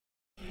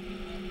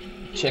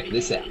Check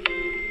this out.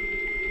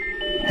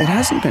 It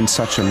hasn't been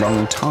such a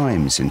long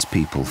time since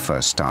people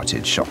first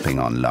started shopping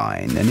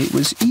online, and it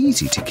was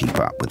easy to keep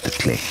up with the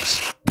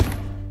clicks.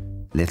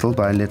 Little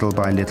by little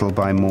by little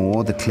by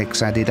more, the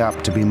clicks added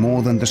up to be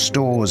more than the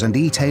stores, and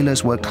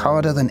e-tailers worked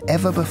harder than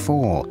ever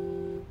before,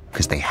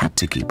 because they had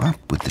to keep up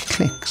with the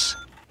clicks.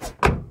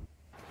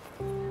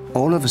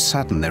 All of a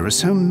sudden, there are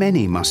so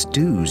many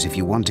must-dos if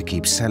you want to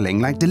keep selling,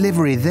 like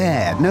delivery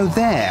there, no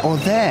there, or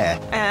there.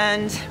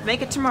 And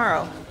make it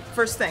tomorrow,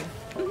 first thing.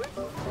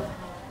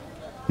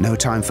 No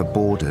time for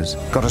borders.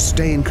 Gotta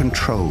stay in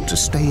control to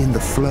stay in the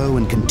flow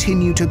and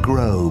continue to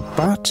grow.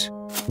 But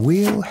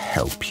we'll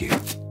help you.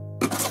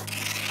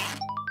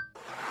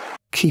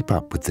 Keep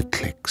up with the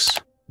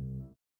clicks.